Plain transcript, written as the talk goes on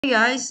Hey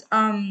guys,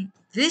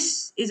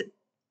 this is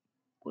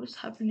what is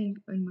happening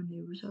in my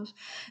neighbor's house.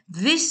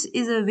 This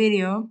is a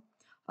video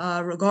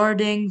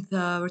regarding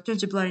the Return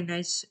to Bloody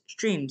Nights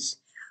streams.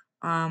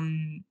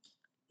 If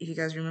you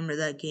guys remember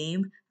that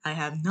game, I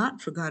have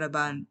not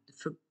forgotten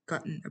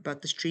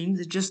about the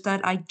streams. It's just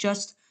that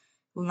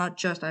not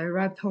just, I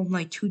arrived home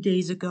like 2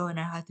 days ago and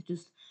I had to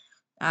just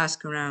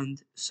ask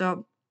around.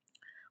 So,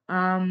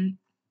 um,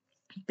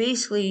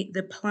 basically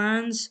the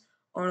plans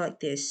are like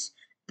this.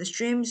 The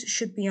streams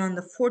should be on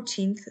the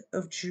 14th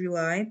of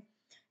July,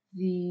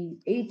 the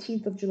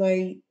 18th of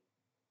July,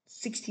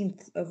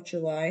 16th of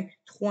July,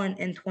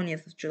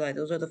 20th of July.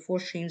 Those are the four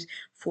streams,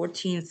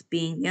 14th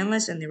being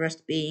endless and the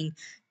rest being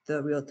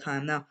the real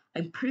time. Now,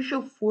 I'm pretty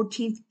sure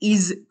 14th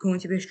is going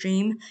to be a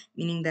stream,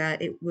 meaning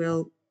that it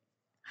will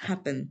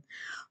happen.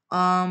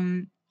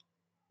 Um,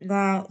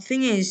 the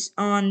thing is,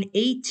 on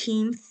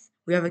 18th,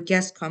 we have a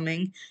guest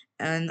coming,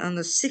 and on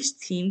the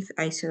 16th,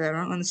 I said that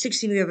wrong. On the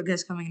 16th, we have a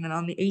guest coming, and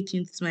on the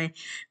 18th, it's my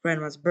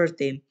grandma's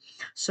birthday.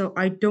 So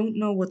I don't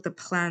know what the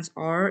plans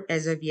are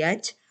as of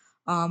yet.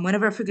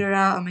 Whenever I figure it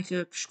out, I'll make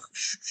a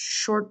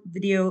short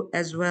video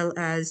as well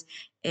as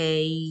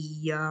a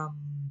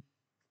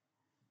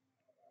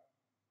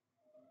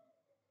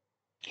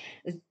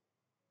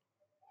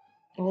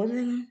what was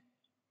it?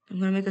 I'm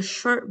gonna make a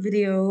short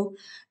video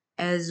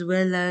as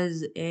well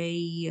as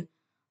a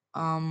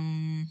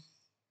God,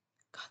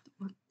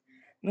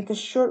 make a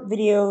short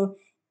video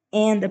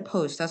and a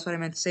post. That's what I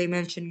meant to say,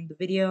 mentioning the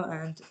video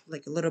and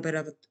like a little bit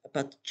of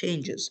about the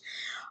changes.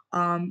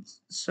 So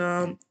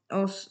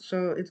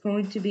it's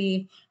going to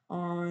be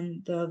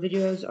on the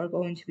videos are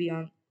going to be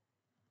on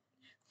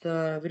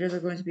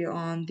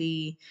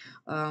the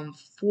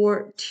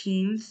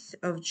 14th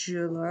of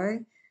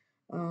July.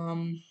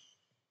 Um,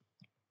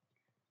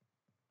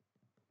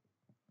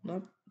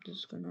 nope,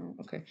 just gonna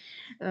okay.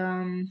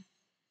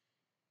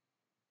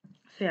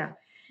 So yeah,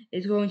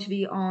 it's going to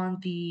be on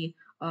the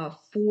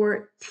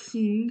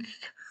 14th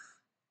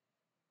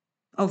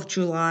of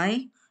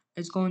July.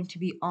 It's going to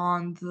be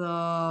on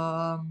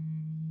the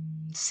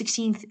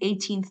 16th,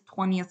 18th,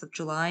 20th of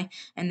July,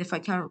 and if I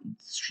count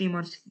stream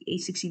on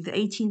 16th,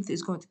 18th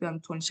is going to be on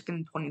the 22nd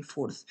and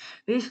 24th.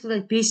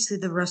 Basically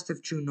the rest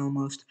of June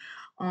almost.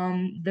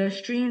 The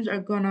streams are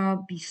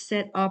gonna be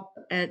set up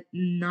at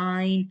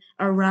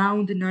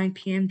around 9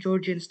 p.m.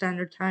 Georgian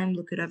Standard Time.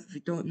 Look it up if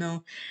you don't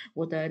know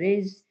what that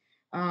is.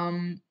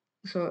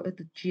 So at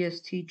the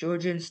GST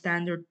Georgia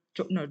Standard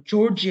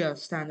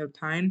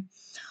Time.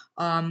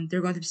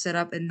 They're going to be set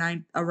up at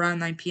around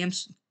 9 p.m.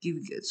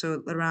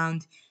 So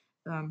around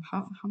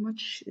how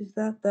much is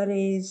that? That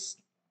is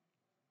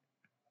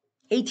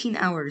 18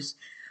 hours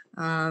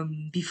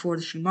before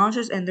the stream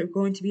launches, and they're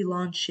going to be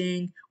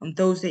launching on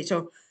those days.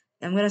 So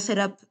I'm gonna set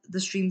up the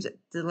streams at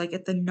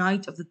the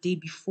night of the day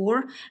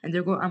before, and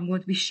I'm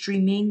going to be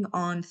streaming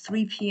on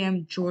 3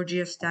 p.m.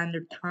 Georgia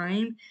Standard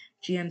Time,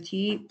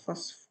 GMT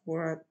 +4.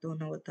 I don't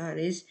know what that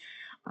is.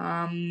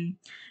 And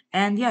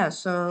yeah,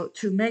 so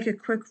to make a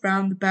quick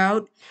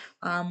roundabout,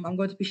 I'm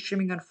going to be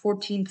streaming on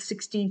 14th,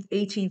 16th,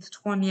 18th,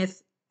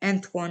 20th,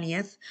 and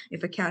 20th.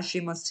 If I can't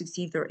stream on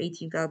 16th or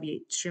 18th, I'll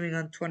be streaming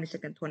on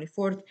 22nd,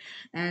 24th.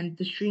 And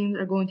the streams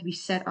are going to be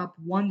set up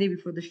one day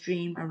before the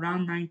stream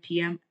around 9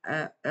 p.m.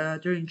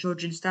 During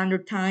Georgian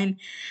Standard Time.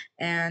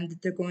 And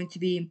they're going to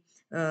be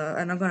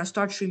and I'm gonna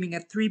start streaming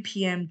at 3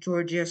 p.m.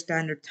 Georgia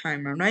Standard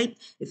Time. Alright?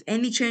 If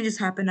any changes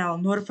happen, I'll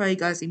notify you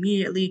guys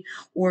immediately,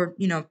 or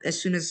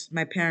as soon as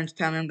my parents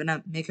tell me. I'm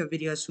gonna make a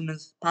video as soon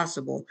as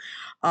possible.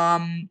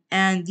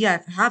 And yeah,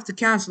 if I have to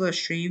cancel a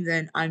stream,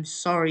 then I'm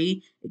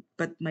sorry,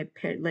 but my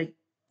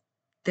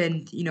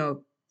then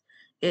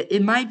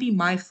it might be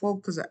my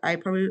fault because I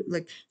probably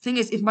thing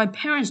is, if my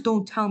parents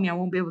don't tell me, I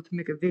won't be able to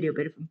make a video.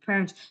 But if my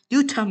parents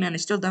do tell me and I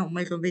still don't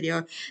make a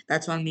video,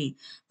 that's on me.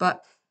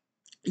 But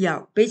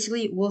yeah,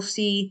 basically we'll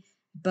see.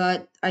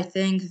 But I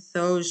think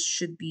those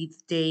should be the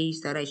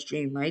days that I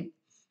stream, right?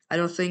 I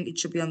don't think it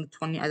should be on the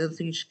 20. I don't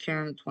think it should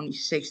carry on the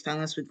 26th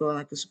unless we go on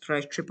like a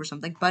surprise trip or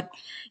something. But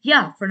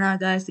yeah, for now,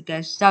 guys, that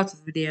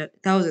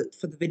was it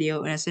for the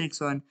video, and I'll see you next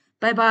one.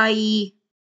 Bye bye.